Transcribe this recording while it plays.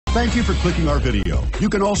Thank you for clicking our video. You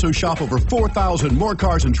can also shop over 4,000 more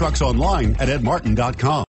cars and trucks online at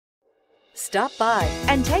edmartin.com. Stop by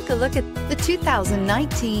and take a look at the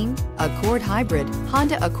 2019 Accord Hybrid.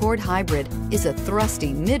 Honda Accord Hybrid is a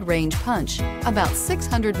thrusty mid-range punch, about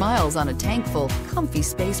 600 miles on a tank full, comfy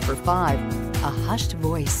space for 5, a hushed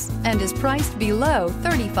voice, and is priced below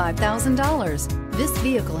 $35,000. This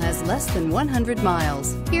vehicle has less than 100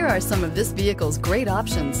 miles. Here are some of this vehicle's great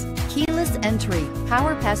options: keyless entry,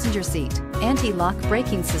 power passenger seat, anti-lock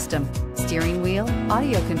braking system, steering wheel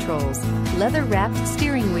audio controls, leather-wrapped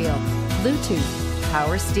steering wheel, Bluetooth,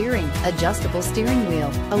 power steering, adjustable steering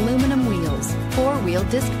wheel, aluminum wheels, 4-wheel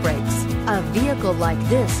disc brakes. A vehicle like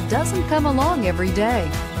this doesn't come along every day.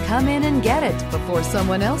 Come in and get it before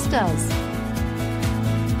someone else does.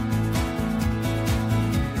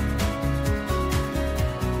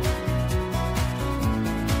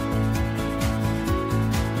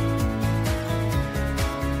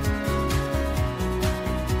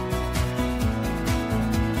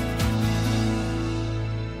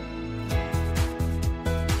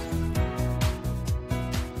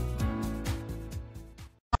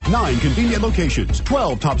 Nine convenient locations,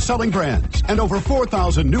 12 top-selling brands, and over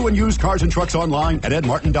 4,000 new and used cars and trucks online at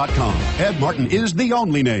edmartin.com. Ed Martin is the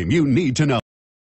only name you need to know.